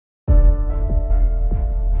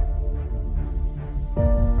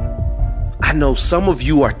I know some of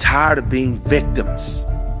you are tired of being victims,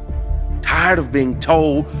 tired of being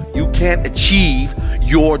told you can't achieve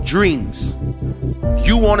your dreams.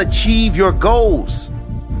 You want to achieve your goals,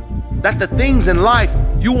 that the things in life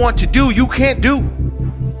you want to do, you can't do.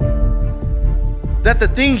 That the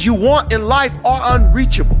things you want in life are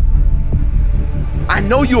unreachable. I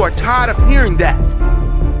know you are tired of hearing that.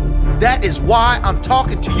 That is why I'm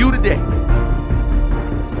talking to you today.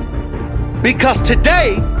 Because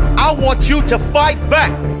today, I want you to fight back.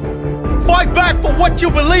 Fight back for what you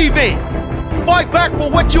believe in. Fight back for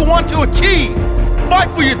what you want to achieve. Fight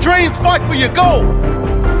for your dreams, fight for your goal.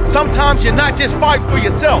 Sometimes you're not just fighting for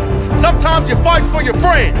yourself. Sometimes you're fighting for your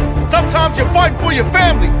friends. Sometimes you're fighting for your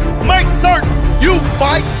family. Make certain you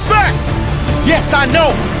fight back. Yes, I know.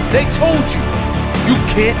 They told you, you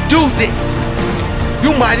can't do this.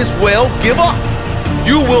 You might as well give up.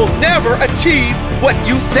 You will never achieve what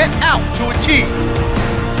you set out to achieve.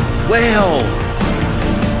 Well,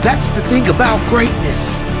 that's the thing about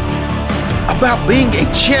greatness, about being a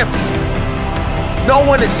champion. No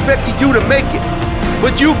one expected you to make it,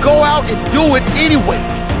 but you go out and do it anyway.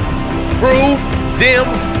 Prove them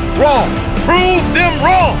wrong. Prove them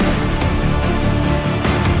wrong.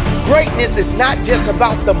 Greatness is not just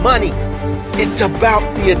about the money. It's about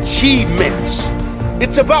the achievements.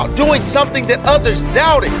 It's about doing something that others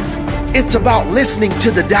doubted. It's about listening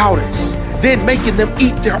to the doubters, then making them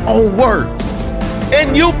eat their own words.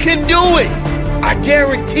 And you can do it. I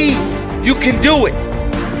guarantee you can do it.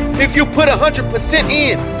 If you put 100%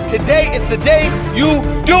 in, today is the day you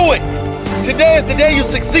do it. Today is the day you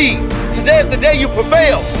succeed. Today is the day you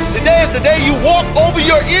prevail. Today is the day you walk over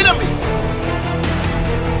your enemies.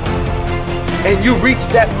 And you reach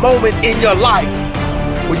that moment in your life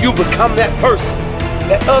where you become that person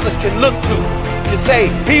that others can look to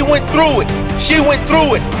say, he went through it, she went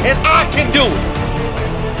through it, and I can do it.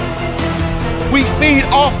 We feed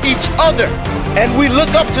off each other, and we look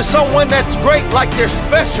up to someone that's great like they're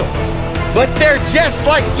special, but they're just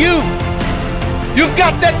like you. You've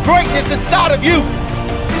got that greatness inside of you.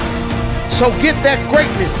 So get that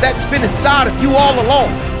greatness that's been inside of you all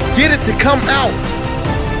along. Get it to come out.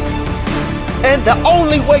 And the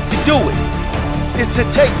only way to do it is to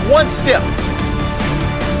take one step.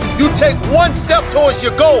 You take one step towards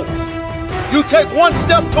your goals. You take one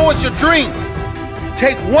step towards your dreams.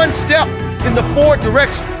 Take one step in the forward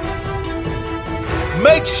direction.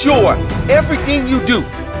 Make sure everything you do,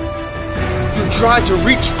 you try to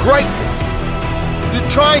reach greatness.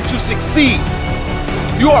 You're trying to succeed.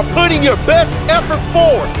 You are putting your best effort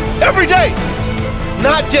forward every day.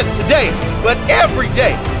 Not just today, but every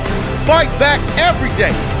day. Fight back every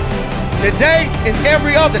day. Today and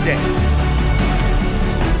every other day.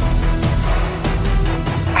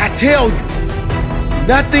 I tell you,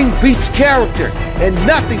 nothing beats character and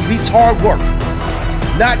nothing beats hard work.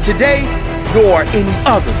 Not today, nor any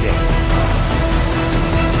other day.